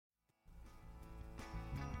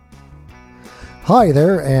Hi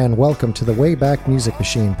there, and welcome to the Wayback Music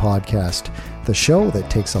Machine podcast, the show that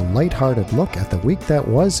takes a lighthearted look at the week that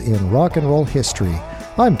was in rock and roll history.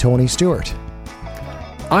 I'm Tony Stewart.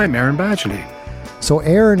 I'm Aaron Badgley. So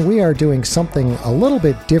Aaron, we are doing something a little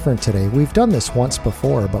bit different today. We've done this once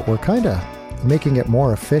before, but we're kind of making it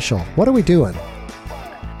more official. What are we doing?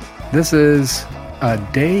 This is a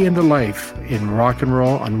day in the life in rock and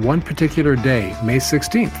roll on one particular day, May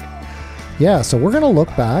 16th. Yeah, so we're going to look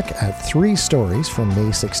back at 3 stories from May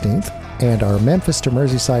 16th, and our Memphis to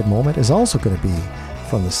Merseyside moment is also going to be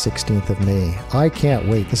from the 16th of May. I can't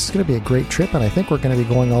wait. This is going to be a great trip, and I think we're going to be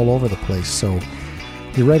going all over the place. So,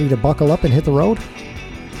 you ready to buckle up and hit the road?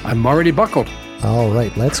 I'm already buckled. All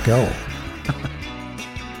right, let's go.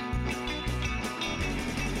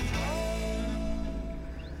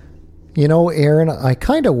 You know, Aaron, I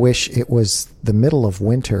kind of wish it was the middle of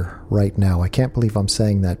winter right now. I can't believe I'm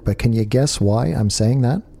saying that, but can you guess why I'm saying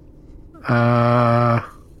that?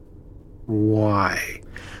 Why?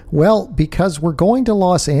 Well, because we're going to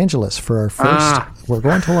Los Angeles for our first. We're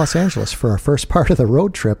going to Los Angeles for our first part of the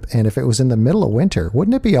road trip, and if it was in the middle of winter,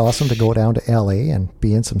 wouldn't it be awesome to go down to LA and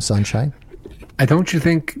be in some sunshine? Don't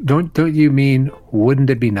you mean, wouldn't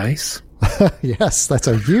it be nice? Yes, that's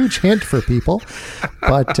a huge hint for people.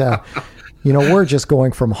 But, we're just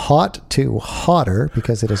going from hot to hotter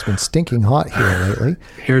because it has been stinking hot here lately.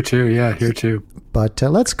 Here too. But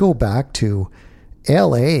let's go back to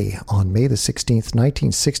L.A. on May the 16th,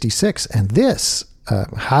 1966. And this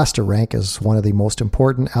has to rank as one of the most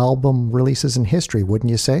important album releases in history,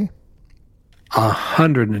 wouldn't you say?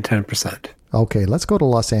 110%. Okay, let's go to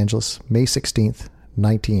Los Angeles, May 16th,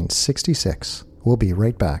 1966. We'll be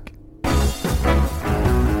right back.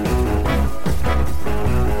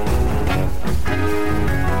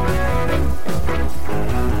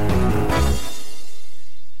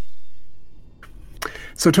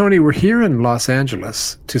 So, Tony, we're here in Los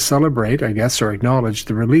Angeles to celebrate, I guess, or acknowledge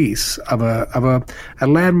the release of a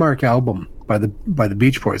landmark album by the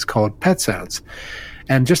Beach Boys called Pet Sounds.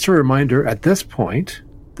 And just a reminder, at this point,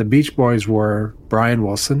 the Beach Boys were Brian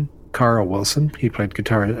Wilson, Carl Wilson, he played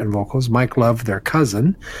guitar and vocals, Mike Love, their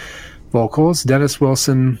cousin, vocals, Dennis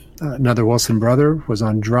Wilson, another Wilson brother, was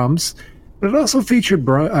on drums. But it also featured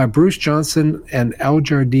Bruce Johnson and Al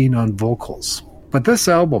Jardine on vocals. But this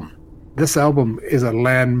album is a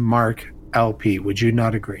landmark LP. Would you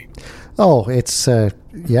not agree? Oh, it's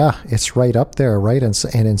right up there, right?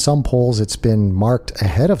 And in some polls, it's been marked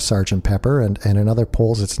ahead of Sgt. Pepper, and in other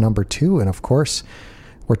polls, it's number 2. And of course,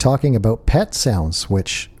 we're talking about Pet Sounds,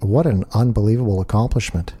 which, what an unbelievable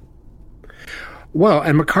accomplishment. Well,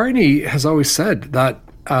 and McCartney has always said that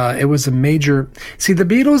it was a major... See, the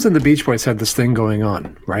Beatles and the Beach Boys had this thing going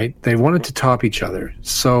on, right? They wanted to top each other.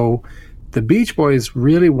 So the Beach Boys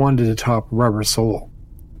really wanted to top Rubber Soul,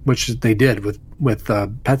 which they did with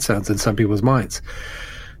Pet Sounds in some people's minds.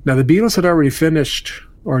 Now, the Beatles had already finished,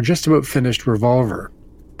 or just about finished, Revolver,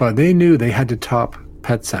 but they knew they had to top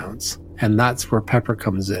Pet Sounds, and that's where Pepper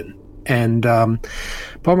comes in. And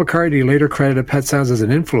Paul McCartney later credited Pet Sounds as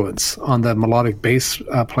an influence on the melodic bass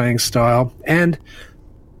playing style. And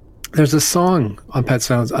there's a song on Pet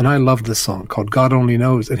Sounds, and I love this song, called God Only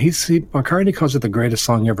Knows. And McCartney calls it the greatest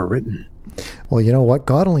song ever written. Well, you know what?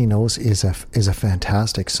 God Only Knows is a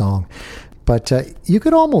fantastic song. But you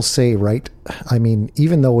could almost say, right, I mean,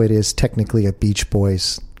 even though it is technically a Beach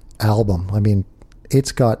Boys album, I mean,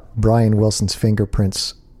 it's got Brian Wilson's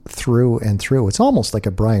fingerprints through and through. It's almost like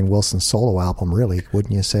a Brian Wilson solo album, really,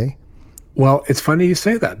 wouldn't you say? Well, it's funny you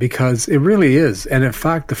say that because it really is. And in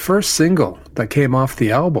fact, the first single that came off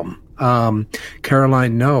the album,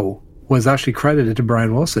 Caroline No, was actually credited to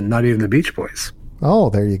Brian Wilson, not even the Beach Boys.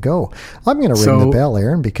 Oh, there you go. I'm going to ring the bell,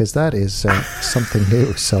 Aaron, because that is something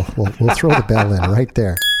new. So we'll throw the bell in right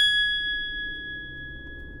there.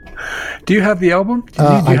 Do you have the album?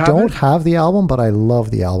 I don't have the album, but I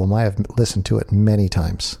love the album. I have listened to it many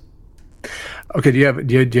times. Okay, do you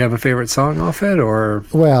have a favorite song off it, or?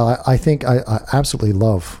 Well, I think I absolutely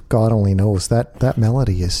love God Only Knows. That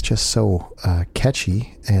melody is just so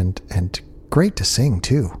catchy and great to sing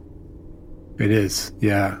too. It is,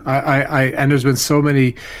 yeah. I and there's been so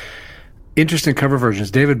many interesting cover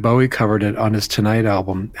versions. David Bowie covered it on his Tonight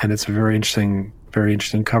album, and it's a very interesting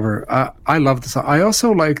cover. I love the song. I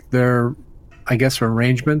also like their, I guess,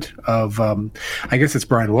 arrangement of, I guess it's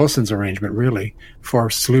Brian Wilson's arrangement, really,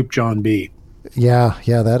 for Sloop John B. Yeah,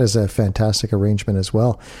 that is a fantastic arrangement as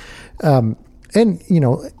well. And,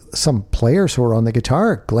 some players who are on the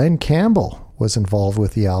guitar, Glenn Campbell was involved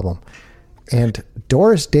with the album. And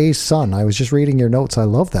Doris Day's son, I was just reading your notes. I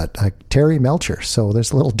love that. Terry Melcher. So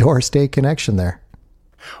there's a little Doris Day connection there.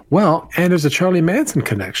 Well, and there's a Charlie Manson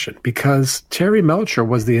connection because Terry Melcher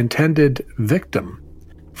was the intended victim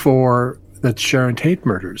for the Sharon Tate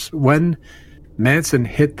murders. When Manson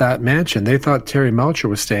hit that mansion, they thought Terry Melcher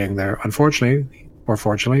was staying there. Unfortunately, or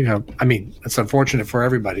fortunately, I mean, it's unfortunate for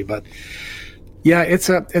everybody, but yeah,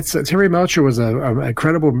 Terry Melcher was a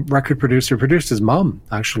incredible record producer. Produced his mom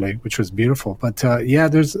actually, which was beautiful. But yeah,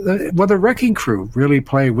 the Wrecking Crew really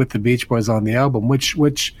played with the Beach Boys on the album,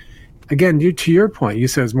 which again, to your point, you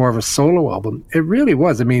said it's more of a solo album. It really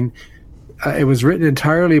was. I mean, it was written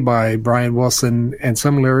entirely by Brian Wilson, and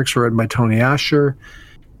some lyrics were written by Tony Asher.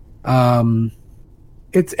 He,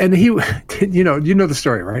 you know the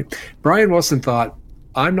story, right? Brian Wilson thought,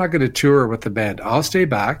 I'm not going to tour with the band. I'll stay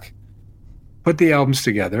back, put the albums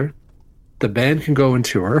together. The band can go and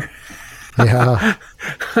tour. Yeah.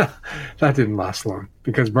 That didn't last long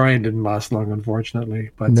because Brian didn't last long, unfortunately.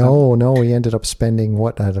 But no, he ended up spending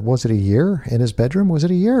was it a year in his bedroom? Was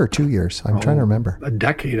it a year or 2 years? I'm trying to remember. A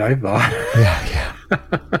decade, I thought. Yeah.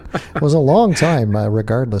 It was a long time,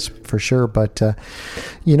 regardless, for sure. But,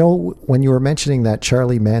 when you were mentioning that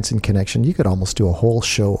Charlie Manson connection, you could almost do a whole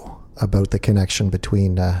show about the connection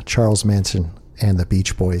between Charles Manson and the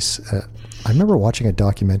Beach Boys. I remember watching a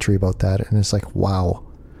documentary about that, and it's like, wow.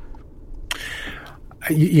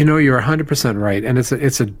 You're 100% right, and it's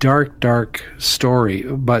a dark story.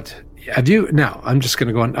 But I'm just going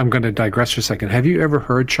to go on. I'm going to digress for a second. Have you ever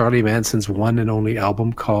heard Charlie Manson's one and only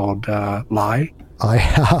album called Lie? I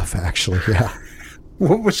have, actually. Yeah.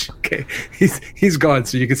 Okay? He's gone,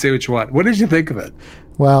 so you can say what you want. What did you think of it?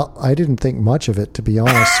 Well, I didn't think much of it, to be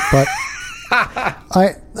honest, but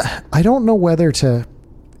I don't know whether to.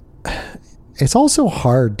 It's also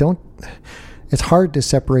hard. It's hard to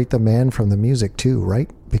separate the man from the music too, right?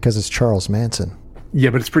 Because it's Charles Manson. Yeah,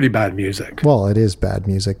 but it's pretty bad music. Well, it is bad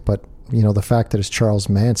music, but the fact that it's Charles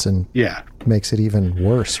Manson makes it even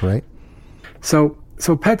worse, right? So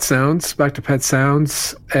Pet Sounds, back to Pet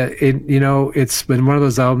Sounds, it's been one of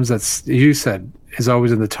those albums that's, you said, is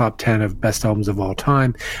always in the top 10 of best albums of all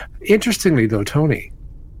time. Interestingly, though, Tony,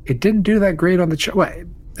 it didn't do that great on the chart. Well,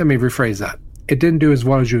 let me rephrase that. It didn't do as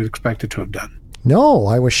well as you would expect it to have done. No,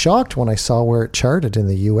 I was shocked when I saw where it charted in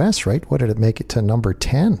the U.S., right? What did it make it to number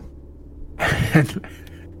 10?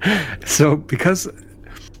 So, because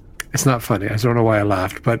it's not funny, I don't know why I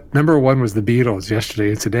laughed, but number 1 was the Beatles yesterday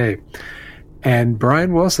and today. And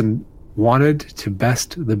Brian Wilson wanted to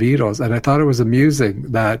best the Beatles. And I thought it was amusing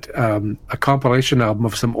that a compilation album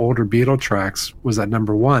of some older Beatle tracks was at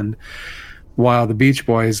number 1, while the Beach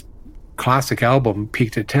Boys' classic album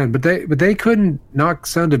peaked at 10. But they couldn't knock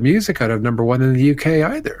Sound of Music out of number 1 in the UK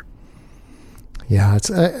either. Yeah, it's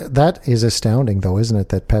that is astounding, though, isn't it?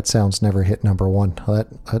 That Pet Sounds never hit number 1.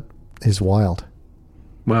 That is wild.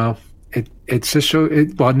 Well, it's just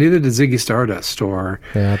well, neither did Ziggy Stardust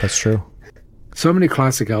yeah, that's true. So many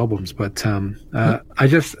classic albums, but I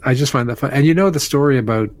just find that fun. And the story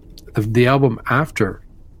about the album after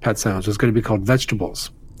Pet Sounds was going to be called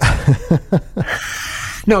Vegetables.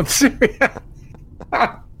 No, I'm serious.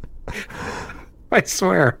 I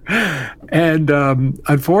swear. And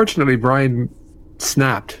unfortunately, Brian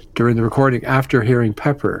snapped during the recording after hearing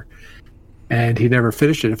Pepper, and he never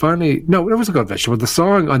finished it. And finally, no, it wasn't called Vegetables. The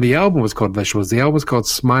song on the album was called Vegetables. The album was called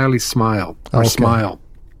Smiley Smile, or Smile.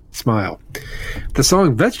 The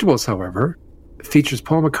song Vegetables, however, features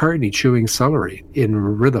Paul McCartney chewing celery in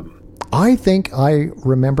rhythm. I think I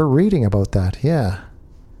remember reading about that, yeah.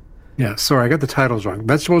 Yeah, sorry, I got the titles wrong.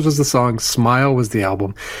 Vegetables was the song, Smile was the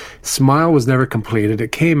album. Smile was never completed.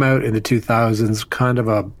 It came out in the 2000s, kind of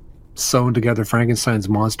a sewn-together Frankenstein's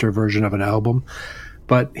monster version of an album.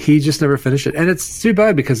 But he just never finished it. And it's too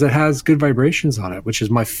bad because it has Good Vibrations on it, which is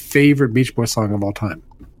my favorite Beach Boys song of all time.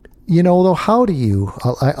 Though, how do you...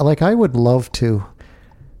 I would love to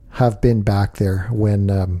have been back there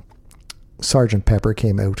when Sgt. Pepper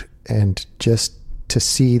came out, and just to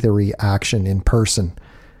see the reaction in person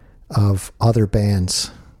of other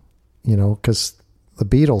bands, because the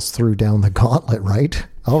Beatles threw down the gauntlet, right?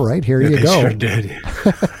 All right, here you go. Sure did.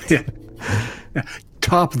 Yeah.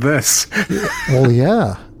 Top this. Well,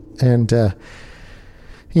 yeah. And,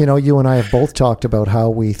 you and I have both talked about how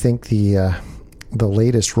we think the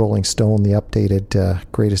latest Rolling Stone, the updated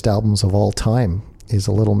greatest albums of all time, is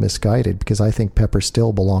a little misguided, because I think Pepper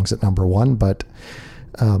still belongs at number 1, but...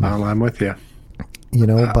 I'm with you.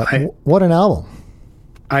 What an album.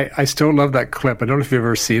 I still love that clip. I don't know if you've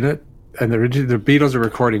ever seen it. And the Beatles are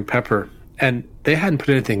recording Pepper, and they hadn't put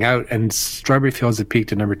anything out, and Strawberry Fields had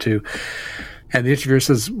peaked at number 2. And the interviewer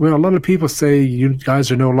says, well, a lot of people say you guys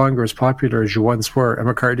are no longer as popular as you once were. And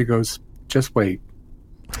McCartney goes, just wait.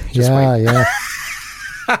 Yeah.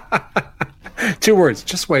 2 words.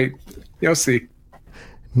 Just wait. You'll see.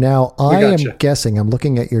 Now, I am gotcha. guessing, I'm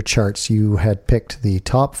looking at your charts, you had picked the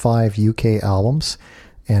top 5 UK albums,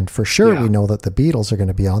 and for sure Yeah. we know that the Beatles are going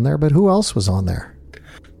to be on there, but who else was on there?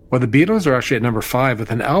 Well, the Beatles are actually at number 5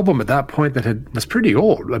 with an album at that point that was pretty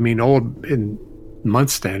old. I mean, old in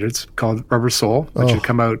month standards, called Rubber Soul, which had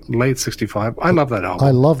come out late 65. I love that album.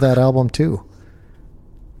 I love that album too.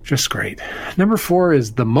 Just great. Number 4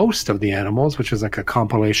 is The Most of the Animals, which is like a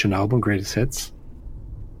compilation album, greatest hits.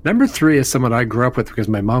 Number 3 is someone I grew up with because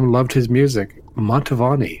my mom loved his music,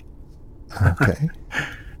 Montavani. Okay.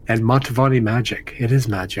 And Montavani Magic. It is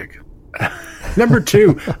magic. Number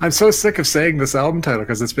 2, I'm so sick of saying this album title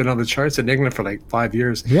because it's been on the charts in England for like 5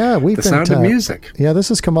 years. Yeah, we've The been... Sound of Music. Yeah, this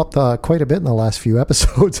has come up quite a bit in the last few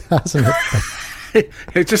episodes, hasn't it?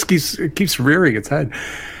 It just keeps rearing its head.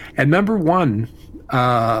 And number 1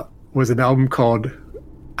 was an album called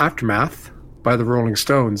Aftermath by the Rolling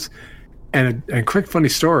Stones. And a quick funny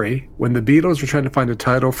story, when the Beatles were trying to find a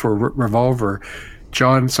title for Revolver,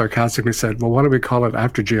 John sarcastically said, well, why don't we call it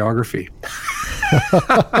After Geography?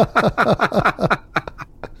 I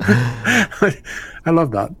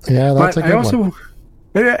love that. Yeah, that's a good one.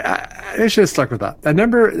 I should have stuck with that. But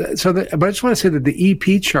I just want to say that the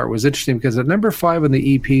EP chart was interesting because at number 5 on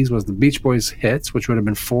the EPs was the Beach Boys hits, which would have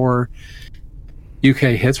been 4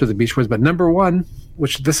 UK hits with the Beach Boys. But number 1,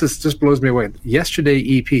 which just blows me away,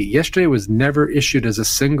 Yesterday EP. Yesterday was never issued as a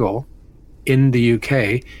single in the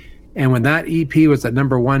UK. And when that EP was at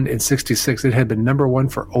number 1 in 66, it had been number 1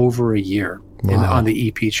 for over a year on the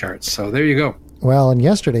EP charts. So there you go. Well, and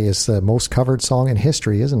Yesterday is the most covered song in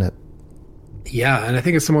history, isn't it? Yeah, and I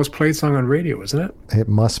think it's the most played song on radio, isn't it? It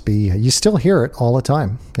must be. You still hear it all the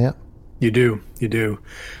time. Yeah. You do.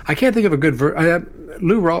 I can't think of a good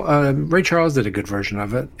Ray Charles did a good version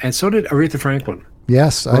of it, and so did Aretha Franklin.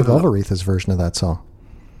 Yes, I love Aretha's version of that song.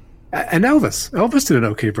 And Elvis did an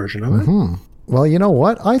okay version of it. Well, you know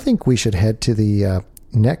what? I think we should head to the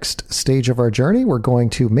next stage of our journey. We're going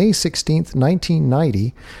to May 16th,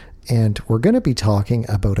 1990, and we're going to be talking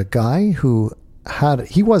about a guy who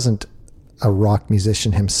he wasn't a rock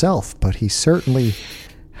musician himself, but he certainly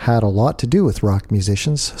had a lot to do with rock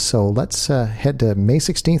musicians. So let's head to May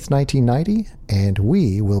 16th, 1990, and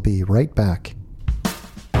we will be right back.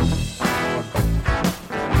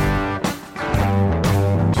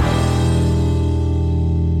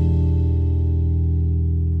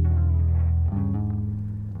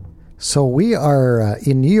 So we are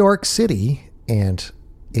in New York City, and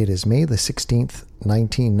it is May the 16th,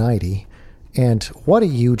 1990. And what a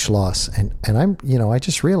huge loss. And I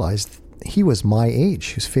just realized he was my age.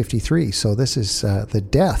 He was 53. So this is the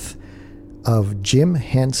death of Jim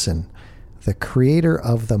Henson, the creator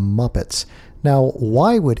of the Muppets. Now,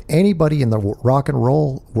 why would anybody in the rock and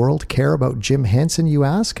roll world care about Jim Henson, you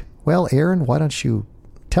ask? Well, Aaron, why don't you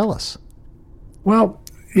tell us? Well,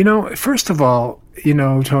 first of all,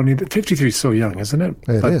 Tony, 53 is so young, isn't it?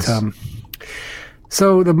 It is.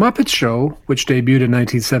 So the Muppet Show, which debuted in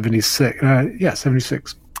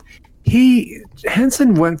 1976,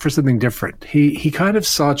 Henson went for something different. He kind of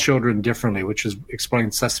saw children differently, which is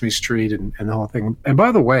explained Sesame Street and the whole thing. And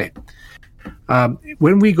by the way,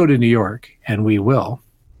 when we go to New York, and we will,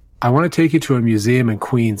 I want to take you to a museum in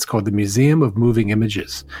Queens called the Museum of Moving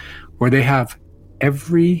Images, where they have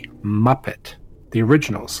every Muppet, the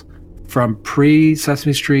originals, from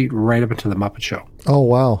pre-Sesame Street right up into the Muppet Show. Oh,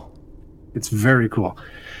 wow. It's very cool.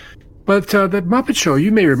 But the Muppet Show,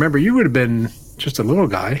 you may remember, you would have been just a little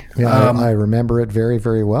guy. Yeah, I remember it very,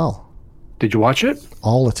 very well. Did you watch it?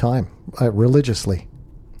 All the time, religiously.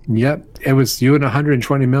 Yep. It was you and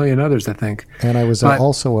 120 million others, I think. And I was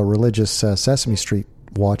also a religious Sesame Street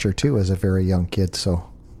watcher, too, as a very young kid. So,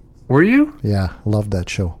 were you? Yeah, loved that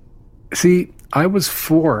show. See, I was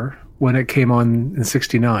 4 when it came on in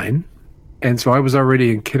 69. And so I was already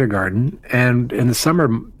in kindergarten. And in the summer,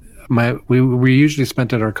 we usually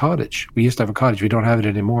spent at our cottage. We used to have a cottage. We don't have it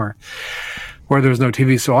anymore, where there was no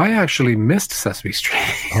TV. So I actually missed Sesame Street.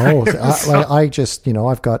 Oh, I just,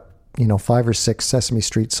 I've got, 5 or 6 Sesame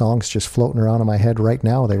Street songs just floating around in my head right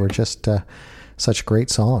now. They were just such great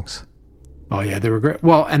songs. Oh, yeah, they were great.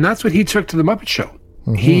 Well, and that's what he took to the Muppet Show.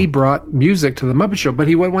 Mm-hmm. He brought music to the Muppet Show, but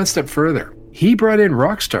he went one step further. He brought in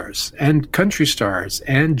rock stars and country stars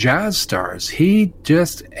and jazz stars. He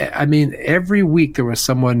just, every week there was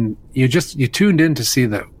someone, you tuned in to see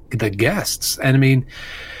the guests. And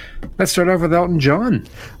let's start off with Elton John.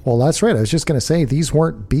 Well, that's right. I was just going to say, these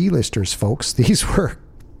weren't B-listers, folks. These were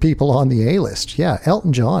people on the A-list. Yeah,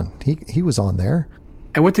 Elton John. He was on there.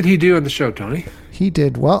 And what did he do on the show, Tony? He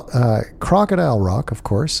did, Crocodile Rock, of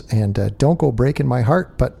course, and Don't Go Breaking My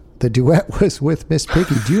Heart, but the duet was with Miss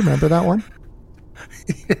Piggy. Do you remember that one?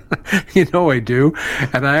 You know I do,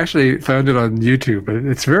 and I actually found it on YouTube.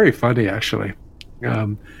 It's very funny, actually.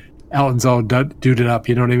 Elton's all duded up,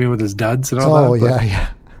 you know what I mean, with his duds and all that. Oh, yeah.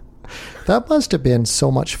 That must have been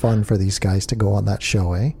so much fun for these guys to go on that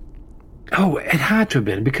show, eh? Oh, it had to have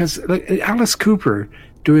been, because like Alice Cooper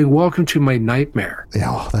doing Welcome to My Nightmare. Yeah,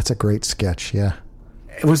 oh, that's a great sketch, yeah.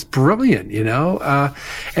 It was brilliant, you know.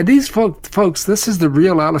 And these folks, this is the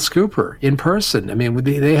real Alice Cooper in person. I mean,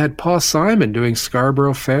 they had Paul Simon doing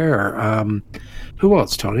Scarborough Fair. Who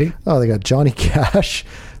else, Tony? Oh, they got Johnny Cash,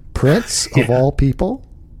 Prince, of all people.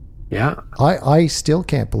 Yeah. I still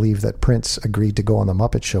can't believe that Prince agreed to go on the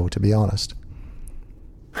Muppet Show, to be honest.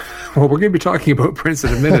 Well, we're going to be talking about Prince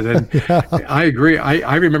in a minute, and yeah. I agree.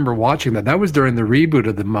 I remember watching that. That was during the reboot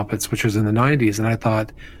of the Muppets, which was in the 90s, and I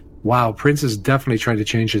thought, wow, Prince is definitely trying to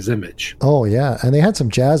change his image. Oh, yeah. And they had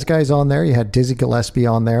some jazz guys on there. You had Dizzy Gillespie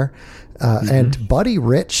on there. And Buddy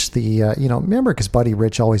Rich, remember, because Buddy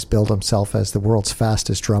Rich always billed himself as the world's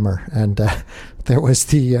fastest drummer. And there was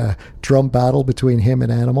the drum battle between him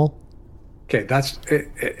and Animal. Okay,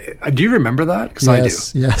 do you remember that? Because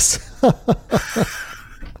yes, I do. Yes.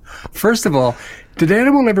 First of all, did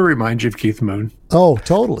Animal ever remind you of Keith Moon? Oh,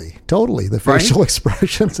 totally. The facial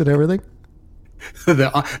expressions and everything.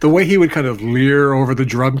 The way he would kind of leer over the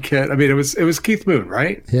drum kit. I mean, it was Keith Moon,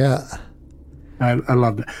 right? Yeah. I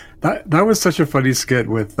loved it. That was such a funny skit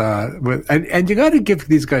with and you got to give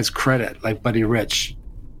these guys credit, like Buddy Rich,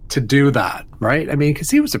 to do that, right? I mean, because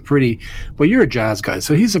he was you're a jazz guy,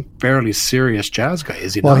 so he's a fairly serious jazz guy,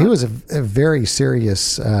 is he not? Well, he was a very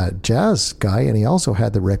serious jazz guy, and he also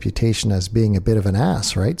had the reputation as being a bit of an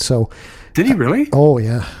ass, right? So, did he really? Oh,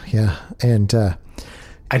 yeah, and.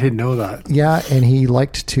 I didn't know that. Yeah, and he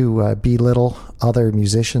liked to belittle other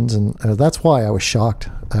musicians, and that's why I was shocked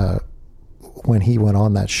when he went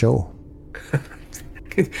on that show.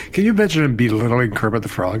 Can you imagine him belittling Kermit the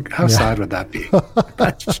Frog? How sad would that be?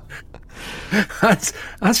 That's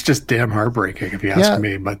just damn heartbreaking, if you ask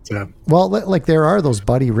me. But well, like there are those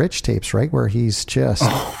Buddy Rich tapes, right, where he's just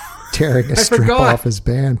tearing a strip off his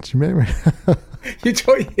band. Do you remember?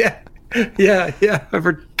 Yeah.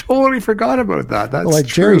 Totally forgot about that. That's like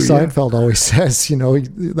true, Jerry Seinfeld always says,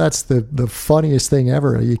 that's the funniest thing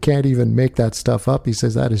ever. You can't even make that stuff up. He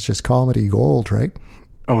says that is just comedy gold, right?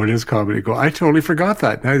 Oh, it is comedy gold. I totally forgot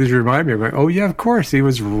that. Now that you remind me, I'm like, oh yeah, of course. He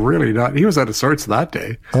was out of sorts that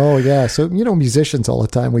day. Oh yeah. So, musicians all the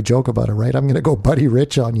time, we joke about it, right? I'm going to go Buddy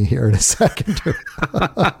Rich on you here in a second.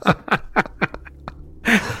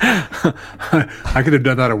 I could have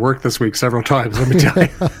done that at work this week several times, let me tell you.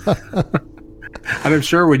 And I'm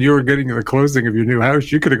sure when you were getting the closing of your new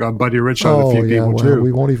house, you could have gone Buddy Rich on a few people too.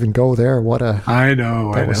 We won't even go there. I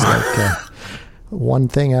know. That was like one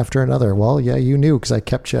thing after another. Well, yeah, you knew because I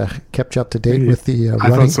kept you up to date with the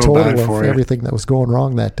running total of everything that was going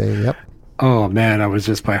wrong that day. Yep. Oh man,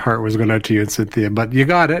 my heart was going out to you and Cynthia, but you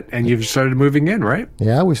got it, and you've started moving in, right?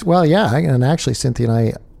 Yeah. And actually, Cynthia and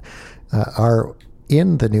I are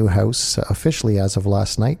in the new house officially as of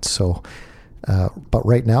last night. So. But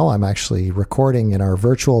right now I'm actually recording in our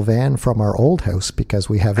virtual van from our old house because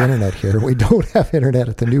we have internet here. We don't have internet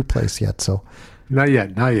at the new place yet. So not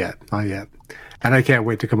yet. And I can't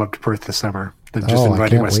wait to come up to Perth this summer. Just I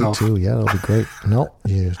can't wait too. Yeah, it'll be great. No,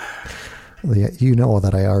 you know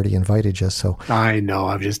that I already invited you. So I know.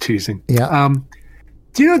 I'm just teasing. Yeah.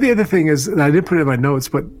 Do you know the other thing is, and I didn't put it in my notes,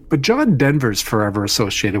 but John Denver's forever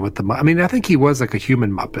associated with I mean, I think he was like a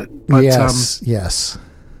human Muppet. But, yes.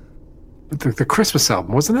 The Christmas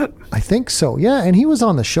album, wasn't it? I think so, yeah. And he was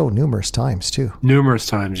on the show numerous times, too. Numerous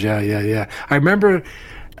times, yeah. I remember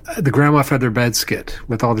the Grandma Feather Bed skit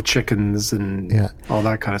with all the chickens and all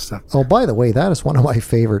that kind of stuff. Oh, by the way, that is one of my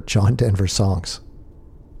favorite John Denver songs.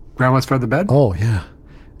 Grandma's Feather Bed? Oh, yeah.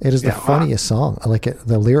 It is the funniest song. I like it.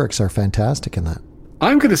 The lyrics are fantastic in that.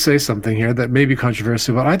 I'm going to say something here that may be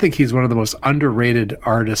controversial, but I think he's one of the most underrated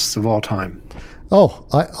artists of all time. Oh,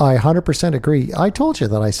 I 100% agree. I told you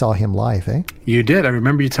that I saw him live, eh? You did. I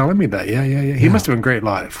remember you telling me that. Yeah. He must have been great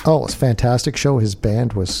live. Oh, it was a fantastic show. His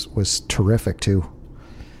band was terrific, too.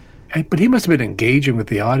 But he must have been engaging with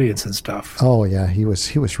the audience and stuff. Oh, yeah. He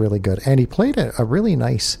was really good. And he played a really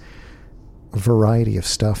nice variety of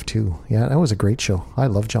stuff, too. Yeah, that was a great show. I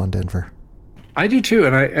love John Denver. I do, too.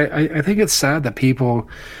 And I think it's sad that people...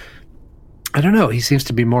 I don't know. He seems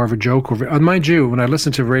to be more of a joke. Mind you, when I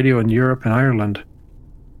listen to radio in Europe and Ireland,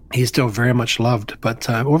 he's still very much loved. But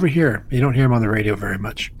over here, you don't hear him on the radio very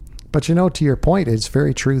much. But, to your point, it's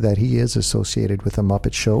very true that he is associated with the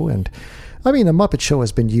Muppet Show. And, I mean, the Muppet Show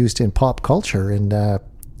has been used in pop culture. And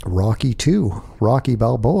Rocky 2, Rocky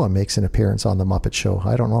Balboa makes an appearance on the Muppet Show.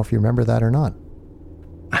 I don't know if you remember that or not.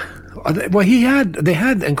 Well, they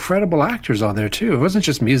had incredible actors on there too. It wasn't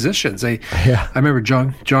just musicians. I remember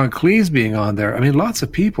John Cleese being on there. I mean, lots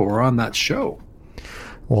of people were on that show.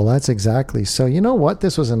 Well, that's exactly. So you know what?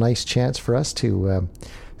 This was a nice chance for us to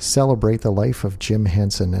celebrate the life of Jim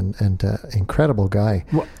Henson, and incredible guy.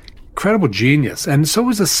 Well, incredible genius. And so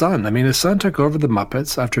was his son. I mean, his son took over the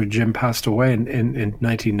Muppets after Jim passed away in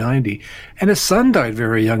 1990. And his son died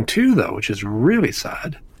very young too, though, which is really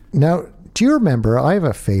sad. Now, do you remember, I have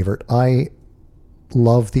a favorite. I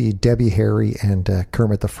love the Debbie Harry and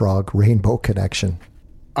Kermit the Frog Rainbow Connection.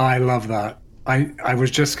 I love that. I was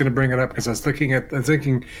just going to bring it up because I was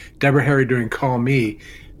thinking Deborah Harry doing Call Me,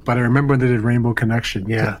 but I remember when they did Rainbow Connection.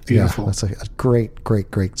 Yeah, beautiful. Yeah, that's a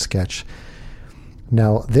great sketch.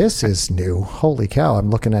 Now, this is new. Holy cow, I'm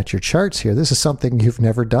looking at your charts here. This is something you've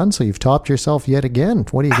never done, so you've topped yourself yet again.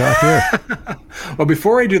 What do you got here? Well,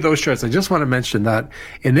 before I do those charts, I just want to mention that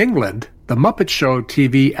in England, the Muppet Show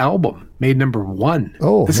TV album made #1.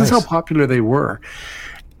 Oh, this is how popular they were.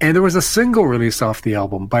 And there was a single released off the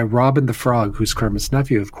album by Robin the Frog, who's Kermit's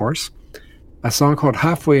nephew, of course. A song called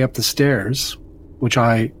Halfway Up the Stairs, which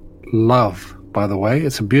I love, by the way.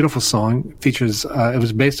 It's a beautiful song. It features, it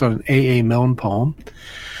was based on an A.A. Milne poem.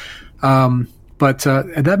 And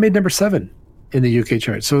that made #7 in the UK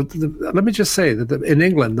chart. So let me just say that in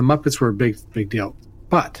England, the Muppets were a big deal.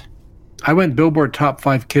 But I went Billboard Top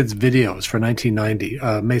 5 Kids Videos for 1990,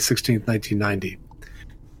 May 16th, 1990.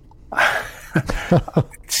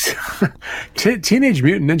 Teenage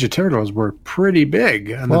Mutant Ninja Turtles were pretty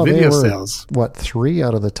big on the video sales. What, 3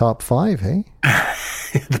 out of the top 5, hey?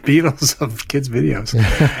 The Beatles of kids' videos.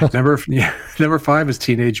 Number 5 is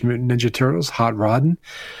Teenage Mutant Ninja Turtles, Hot Roddin'.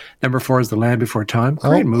 Number 4 is The Land Before Time.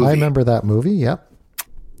 Great movie. I remember that movie, yep.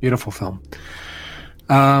 Beautiful film.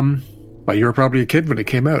 But you were probably a kid when it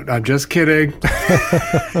came out. I'm just kidding.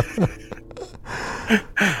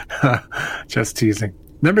 Just teasing.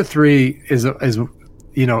 Number 3 is I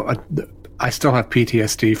still have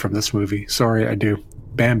PTSD from this movie. Sorry, I do.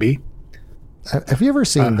 Bambi. Have you ever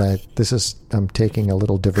seen that? I'm taking a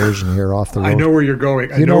little diversion here off the road. I know where you're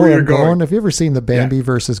going. You know where I'm going? Have you ever seen the Bambi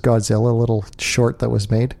versus Godzilla little short that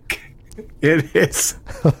was made? It is.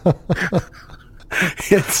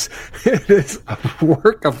 It is a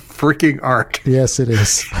work of freaking art. Yes, it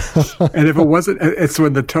is. And if it wasn't, it's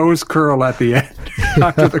when the toes curl at the end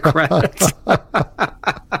after the credits.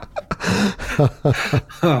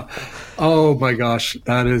 Oh my gosh,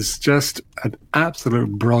 that is just an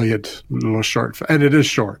absolute brilliant little short. And it is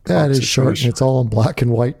short. Yeah, it is short. And it's all in black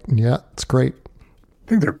and white. And yeah, it's great. I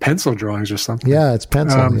think they're pencil drawings or something. Yeah, it's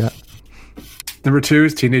pencil. Yeah. Number 2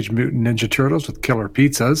 is Teenage Mutant Ninja Turtles with killer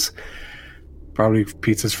pizzas. Probably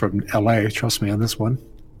pizzas from LA, trust me on this one.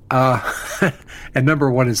 And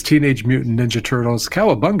number 1 is Teenage Mutant Ninja Turtles,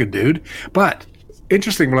 Cowabunga Dude. But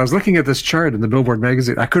interesting, when I was looking at this chart in the Billboard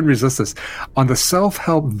magazine, I couldn't resist this. On the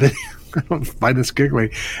self-help video, I don't find this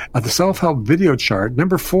giggly. On the self-help video chart,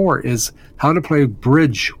 number 4 is How to Play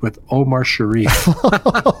Bridge with Omar Sharif.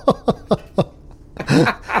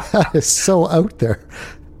 That is so out there.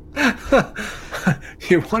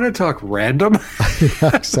 You want to talk random?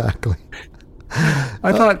 Yeah, exactly.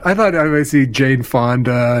 I thought I might see Jane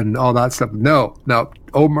Fonda and all that stuff. No,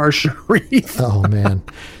 Omar Sharif. Oh man.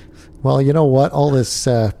 Well, you know what? All this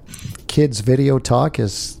kids video talk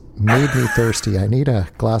has made me thirsty. I need a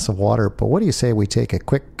glass of water. But what do you say we take a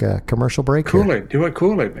quick commercial break? Kool-Aid. Do you want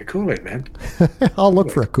Kool-Aid? Kool-Aid, man. I'll look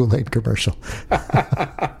for a Kool-Aid commercial.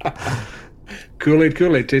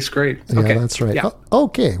 Kool-Aid tastes great. Yeah, okay. that's right. Yeah.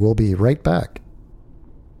 Okay, we'll be right back.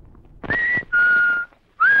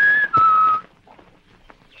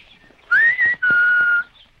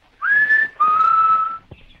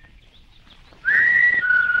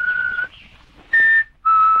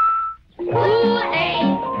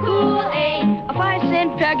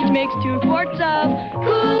 Package makes 2 quarts of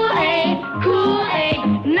Kool-Aid,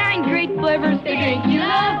 9 great flavors, the drink you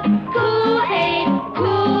love. Kool-Aid.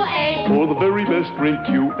 For the very best drink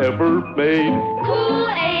you ever made.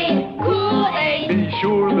 Kool-Aid. Be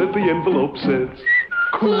sure that the envelope says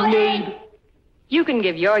Kool-Aid. You can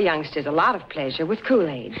give your youngsters a lot of pleasure with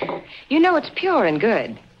Kool-Aid. You know it's pure and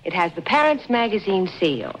good. It has the Parents Magazine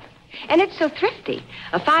seal. And it's so thrifty.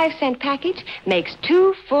 A 5-cent package makes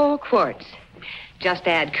 2 full quarts. Just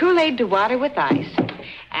add Kool-Aid to water with ice.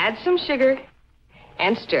 Add some sugar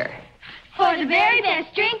and stir. For the very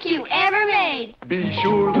best drink you ever made. Be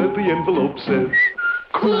sure that the envelope says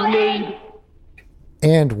Kool-Aid.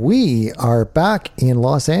 And we are back in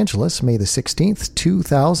Los Angeles, May the 16th,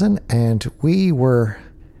 2000. And we were,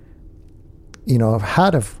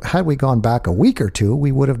 had we gone back a week or two,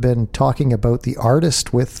 we would have been talking about the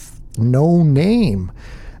artist with no name.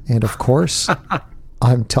 And of course,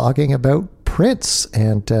 I'm talking about Prince.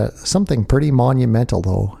 And something pretty monumental,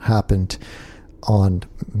 though, happened on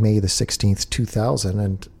May the 16th, 2000.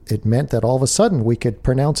 And it meant that all of a sudden we could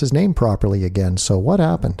pronounce his name properly again. So what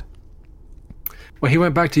happened? Well, he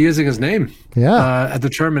went back to using his name. Yeah. At the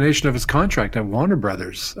termination of his contract at Warner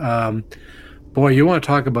Brothers. Boy, you want to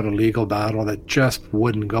talk about a legal battle that just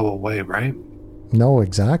wouldn't go away, right? No,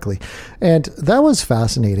 exactly. And that was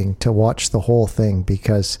fascinating to watch the whole thing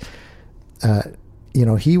because,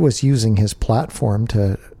 he was using his platform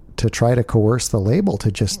to try to coerce the label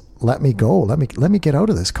to just let me go, let me get out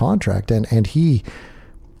of this contract. And he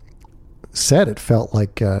said it felt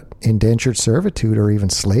like indentured servitude or even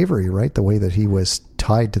slavery, right? The way that he was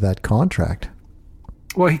tied to that contract.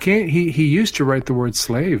 Well, he used to write the word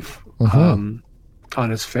slave on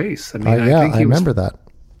his face. I mean, I remember that.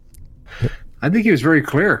 I think he was very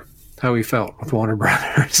clear how he felt with Warner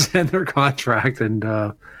Brothers and their contract. And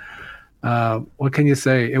what can you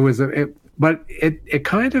say? But it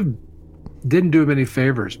kind of didn't do him any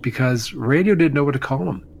favors because radio didn't know what to call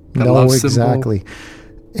him. No, exactly.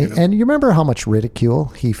 And you remember how much ridicule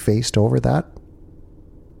he faced over that?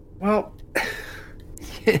 Well,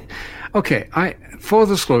 okay. Full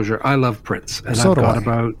disclosure, I love Prince, and So do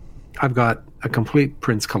I. I've got a complete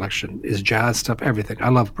Prince collection. His jazz stuff, everything. I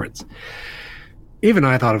love Prince. Even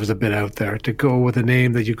I thought it was a bit out there to go with a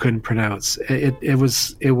name that you couldn't pronounce. It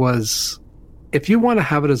was. If you want to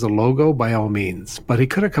have it as a logo, by all means. But he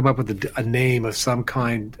could have come up with a name of some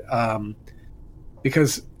kind,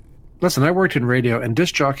 because. Listen, I worked in radio, and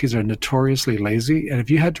disc jockeys are notoriously lazy. And if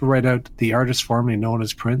you had to write out the artist formerly known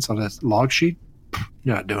as Prince on a log sheet,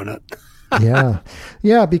 you're not doing it.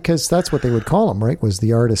 Yeah, because that's what they would call him, right? Was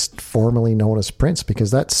the artist formerly known as Prince? Because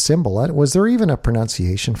that symbol, was there even a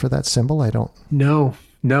pronunciation for that symbol? I don't. No,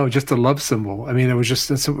 just a love symbol. I mean, it was just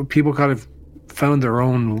people kind of found their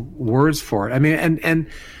own words for it. I mean, and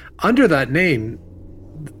under that name.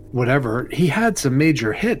 Whatever, he had some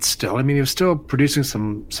major hits still. I mean, he was still producing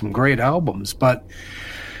some great albums, but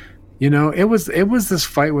it was this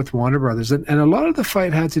fight with Warner Brothers, and a lot of the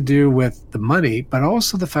fight had to do with the money, but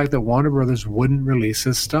also the fact that Warner Brothers wouldn't release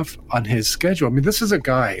his stuff on his schedule. I mean, this is a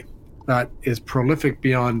guy that is prolific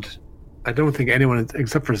beyond, I don't think anyone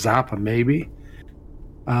except for Zappa maybe.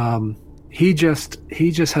 He just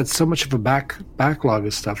had so much of a backlog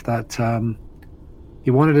of stuff that. He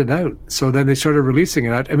wanted it out. So then they started releasing it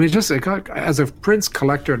out. I mean, it got, as a Prince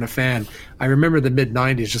collector and a fan, I remember the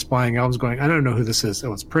mid-90s just buying albums going, I don't know who this is.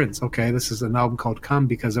 Oh, it's Prince. Okay, this is an album called Come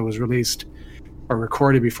because it was released or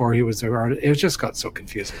recorded before he was there. It just got so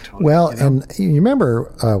confusing, Tony. Well, and you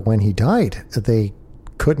remember when he died, they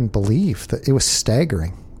couldn't believe that it was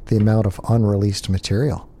staggering, the amount of unreleased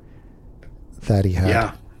material that he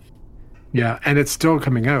had. Yeah, and it's still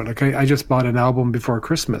coming out. Like I just bought an album before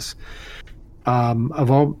Christmas.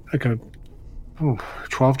 Of all, like a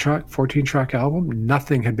 12-track, 14-track album.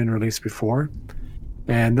 Nothing had been released before.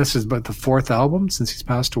 And this is but the fourth album since he's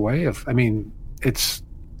passed away.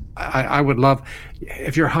 I would love,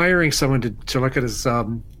 if you're hiring someone to look at his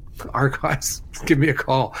archives, give me a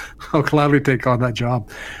call. I'll gladly take on that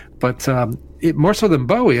job. But more so than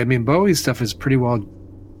Bowie. I mean, Bowie's stuff is pretty well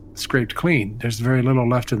scraped clean. There's very little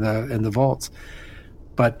left in the vaults.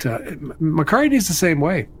 But McCartney's the same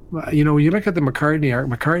way. When you look at the McCartney art,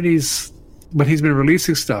 but he's been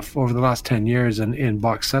releasing stuff over the last 10 years in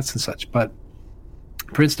box sets and such. But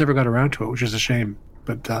Prince never got around to it, which is a shame.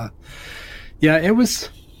 But it was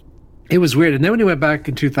weird. And then when he went back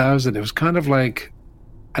in 2000, it was kind of like,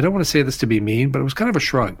 I don't want to say this to be mean, but it was kind of a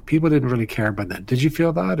shrug. People didn't really care by then. Did you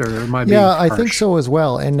feel that, or am I being harsh? I think so as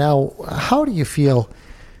well. And now, how do you feel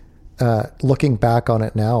looking back on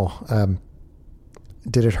it now?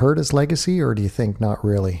 Did it hurt his legacy, or do you think not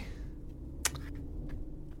really?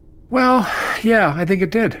 Well, yeah, I think it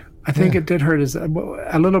did. I think it did hurt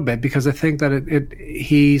a little bit because I think that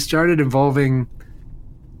he started involving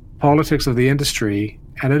politics of the industry,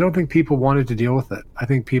 and I don't think people wanted to deal with it. I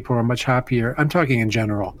think people are much happier. I'm talking in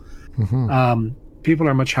general. Mm-hmm. People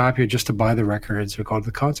are much happier just to buy the records or go to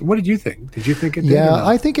the concert. What did you think? Did you think it did? Yeah,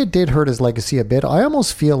 I think it did hurt his legacy a bit. I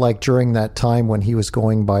almost feel like during that time when he was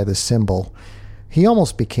going by the symbol, he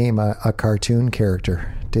almost became a cartoon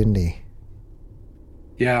character, didn't he?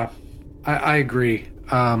 Yeah, I agree.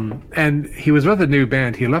 And he was with a new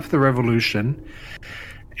band. He left the Revolution,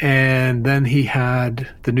 and then he had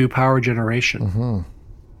the New Power Generation,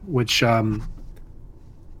 which I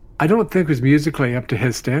don't think was musically up to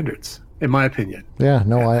his standards, in my opinion. Yeah,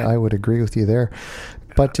 no, I would agree with you there.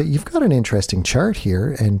 But you've got an interesting chart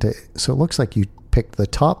here, and so it looks like you picked the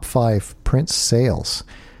top 5 Prince sales.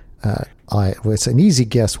 It's an easy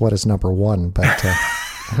guess what is number 1, but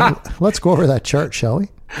Let's go over that chart, shall we?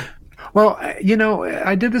 Well,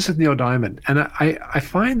 I did this with Neil Diamond, and I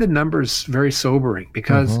find the numbers very sobering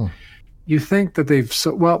because you think that they've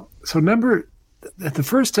the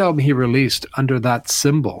first album he released under that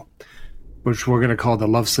symbol, which we're going to call the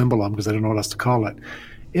Love Symbol album because I don't know what else to call it.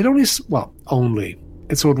 It only sold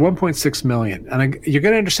 1.6 million, and you're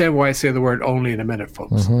going to understand why I say the word "only" in a minute,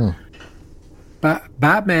 folks.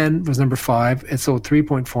 Batman was number 5. It sold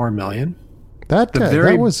 3.4 million. That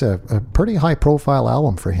was a pretty high-profile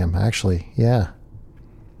album for him, actually. Yeah,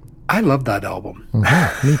 I love that album.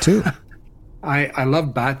 Me too. I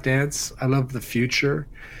love Bat Dance. I love The Future.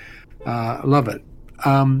 I love it.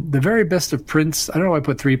 The Very Best of Prince. I don't know why I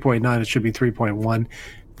put 3.9. It should be 3.1.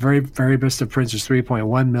 Very, Very Best of Prince is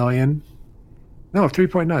 3.1 million. No,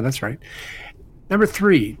 3.9. That's right. Number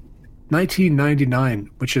 3, 1999,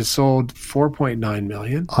 which has sold 4.9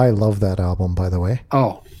 million. I love that album, by the way.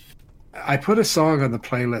 Oh, I put a song on the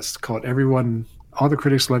playlist called All the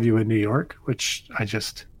Critics Love You in New York, which I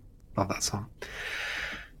just love that song.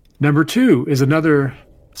 Number 2 is another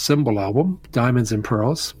symbol album, Diamonds and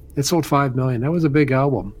Pearls. It sold 5 million. That was a big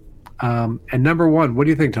album. And number 1, what do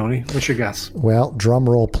you think, Tony? What's your guess? Well, drum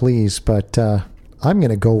roll, please, but I'm going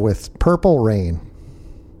to go with Purple Rain.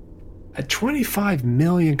 At 25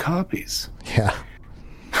 million copies. Yeah.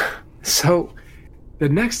 So the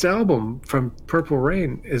next album from Purple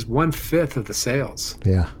Rain is 1/5 of the sales.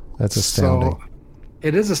 Yeah, that's astounding. So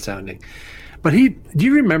it is astounding. But do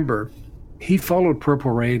you remember, he followed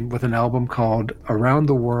Purple Rain with an album called Around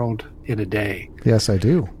the World in a Day. Yes, I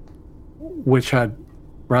do. Which had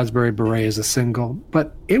Raspberry Beret as a single.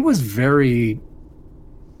 But it was very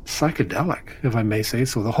psychedelic, if I may say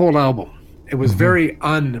so, the whole album. It was very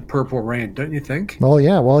un-Purple Rain, don't you think? Well,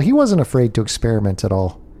 yeah. Well, he wasn't afraid to experiment at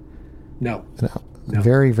all. No.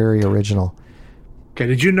 Very, very original. Okay,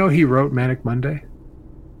 did you know he wrote Manic Monday?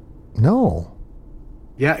 No.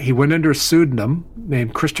 Yeah, he went under a pseudonym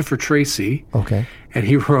named Christopher Tracy. Okay. And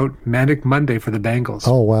he wrote Manic Monday for the Bangles.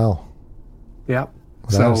 Oh, wow. Yeah.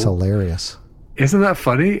 That's hilarious. Isn't that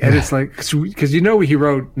funny? And it's like, because he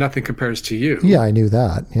wrote Nothing Compares to You. Yeah, I knew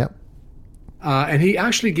that. Yep. And he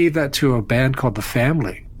actually gave that to a band called The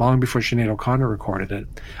Family long before Sinead O'Connor recorded it.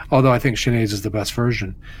 Although I think Sinead's is the best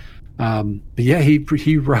version. But yeah,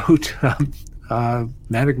 he wrote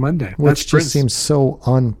Manic Monday. Which just seems so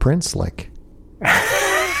un-Prince-like.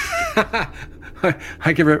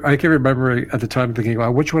 I can remember at the time thinking,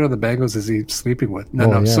 well, which one of the Bangles is he sleeping with?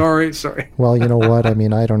 No, sorry. Well, you know what? I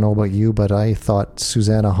mean, I don't know about you, but I thought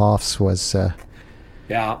Susanna Hoffs was a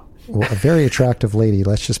very attractive lady.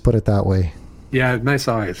 Let's just put it that way. Yeah, nice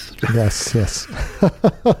eyes. Yes.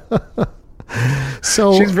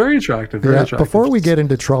 So she's very attractive. Before we get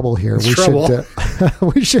into trouble here,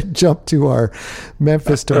 we should jump to our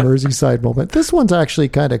Memphis to Merseyside moment. This one's actually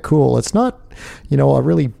kind of cool. It's not, a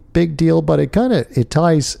really big deal, but it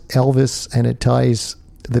ties Elvis and it ties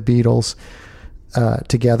the Beatles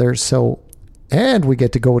together. So, and we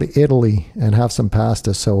get to go to Italy and have some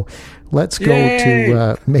pasta. So let's go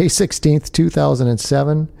to May 16th,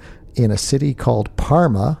 2007 in a city called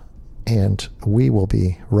Parma, and we will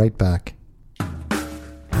be right back.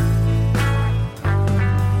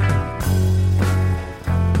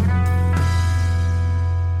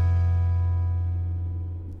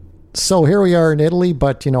 So here we are in Italy,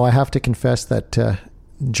 but, I have to confess that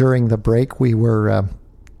during the break we were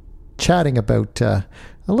chatting about a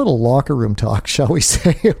little locker room talk, shall we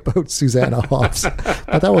say, about Susanna Hoffs.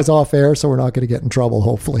 But that was off air, so we're not going to get in trouble,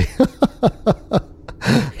 hopefully.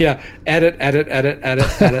 Yeah, edit.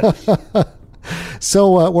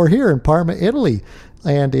 So we're here in Parma, Italy,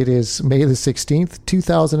 and it is May the 16th,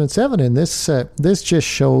 2007, and this just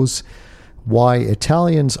shows why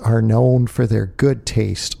Italians are known for their good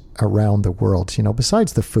taste around the world.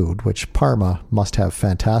 Besides the food, which Parma must have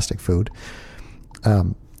fantastic food.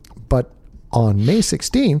 But on May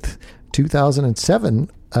 16th, 2007,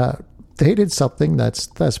 they did something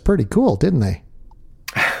that's pretty cool, didn't they?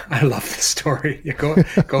 I love this story. You go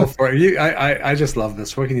for it. I just love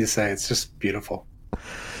this. What can you say? It's just beautiful.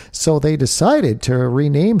 So they decided to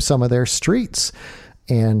rename some of their streets,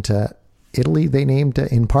 and Italy,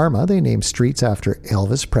 in Parma, they named streets after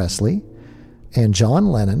Elvis Presley and John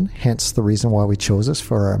Lennon, hence the reason why we chose this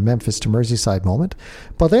for our Memphis to Merseyside moment.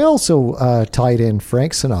 But they also tied in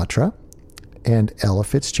Frank Sinatra and Ella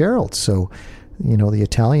Fitzgerald. So, the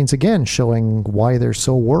Italians, again, showing why they're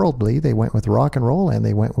so worldly. They went with rock and roll and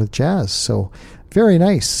they went with jazz. So very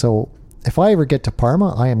nice. So if I ever get to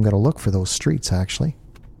Parma, I am going to look for those streets, actually.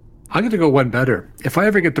 I'm going to go one better. If I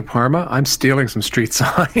ever get to Parma, I'm stealing some street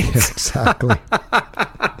signs. Exactly.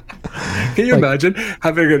 Can you imagine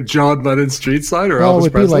having a John Lennon street sign or Well, it Elvis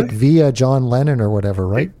would Presley? be like via John Lennon or whatever,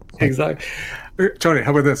 right? Exactly. Tony,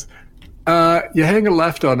 how about this? You hang a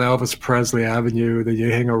left on Elvis Presley Avenue, then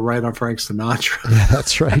you hang a right on Frank Sinatra. Yeah,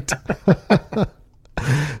 that's right.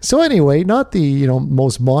 So anyway, not the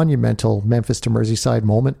most monumental Memphis to Merseyside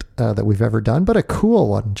moment that we've ever done, but a cool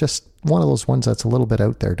one. Just one of those ones that's a little bit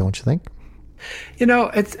out there, don't you think?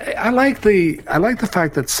 I like the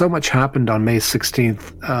fact that so much happened on May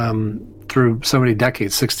 16th through so many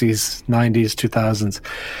decades, 60s, 90s, 2000s.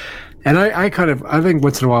 And I think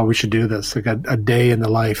once in a while we should do this, like a day in the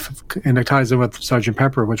life. And it ties in with Sgt.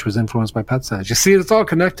 Pepper, which was influenced by Pet Sounds. You see, it's all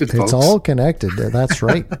connected, folks. It's all connected. That's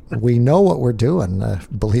right. We know what we're doing,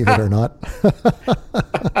 believe it or not.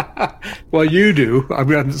 Well, you do. I'm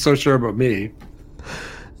not so sure about me.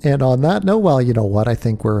 And on that note, well, you know what? I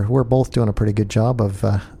think we're both doing a pretty good job of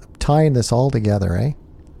tying this all together, eh?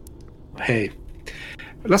 Hey,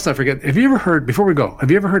 let's not forget, before we go, have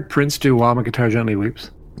you ever heard Prince do While My Guitar Gently Weeps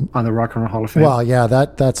on the Rock and Roll Hall of Fame? Well, yeah,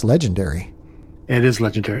 that's legendary. It is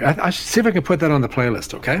legendary. I should see if I can put that on the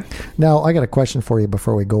playlist, okay? Now, I got a question for you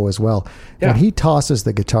before we go as well. Yeah. When he tosses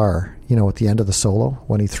the guitar, at the end of the solo,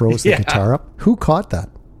 when he throws the guitar up, who caught that?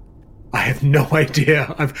 I have no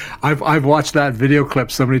idea. I've watched that video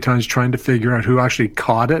clip so many times trying to figure out who actually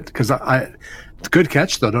caught it, because it's a good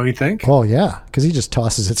catch though, don't you think? Oh yeah, because he just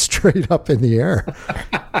tosses it straight up in the air.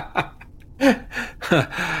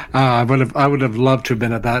 I would have loved to have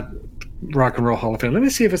been at that Rock and Roll Hall of Fame. Let me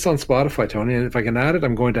see if it's on Spotify, Tony, and if I can add it,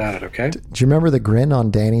 I'm going to add it. Okay. Do you remember the grin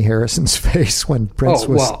on Danny Harrison's face when Prince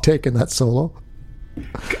was taking that solo?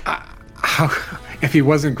 If he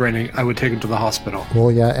wasn't grinning, I would take him to the hospital.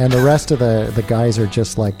 Well, yeah, and the rest of the guys are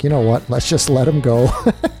just like, you know what? Let's just let him go.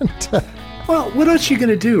 Well, what else are you going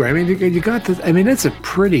to do? I mean, you got this. I mean, it's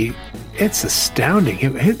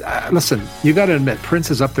astounding. Listen, you got to admit,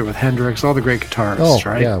 Prince is up there with Hendrix, all the great guitarists,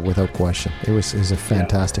 right? Yeah, without question. It was a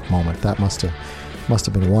fantastic moment. That must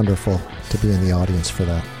have been wonderful to be in the audience for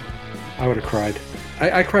that. I would have cried.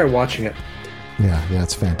 I cried watching it. Yeah,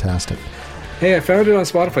 it's fantastic. Hey, I found it on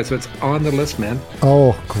Spotify, so it's on the list, man.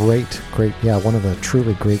 Oh, great. Yeah, one of the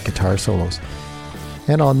truly great guitar solos.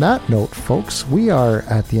 And on that note, folks, we are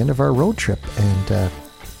at the end of our road trip. And,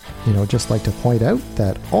 just like to point out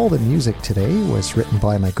that all the music today was written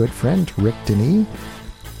by my good friend, Rick Denis.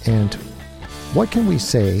 And what can we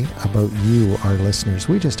say about you, our listeners?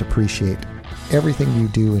 We just appreciate everything you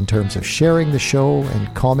do in terms of sharing the show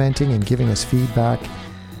and commenting and giving us feedback.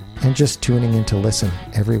 And just tuning in to listen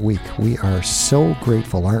every week. We are so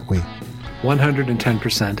grateful, aren't we?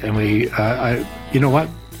 110%. And you know what?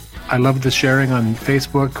 I love the sharing on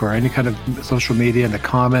Facebook or any kind of social media and the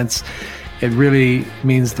comments. It really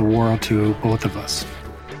means the world to both of us.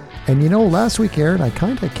 And last week, Aaron, I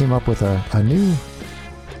kind of came up with a new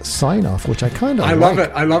sign off, which I kind of love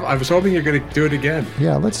it. I was hoping you're going to do it again.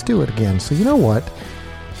 Yeah, let's do it again. So you know what?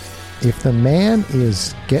 If the man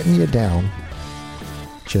is getting you down,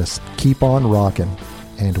 just keep on rocking,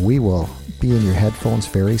 and we will be in your headphones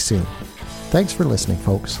very soon. Thanks for listening,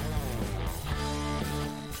 folks.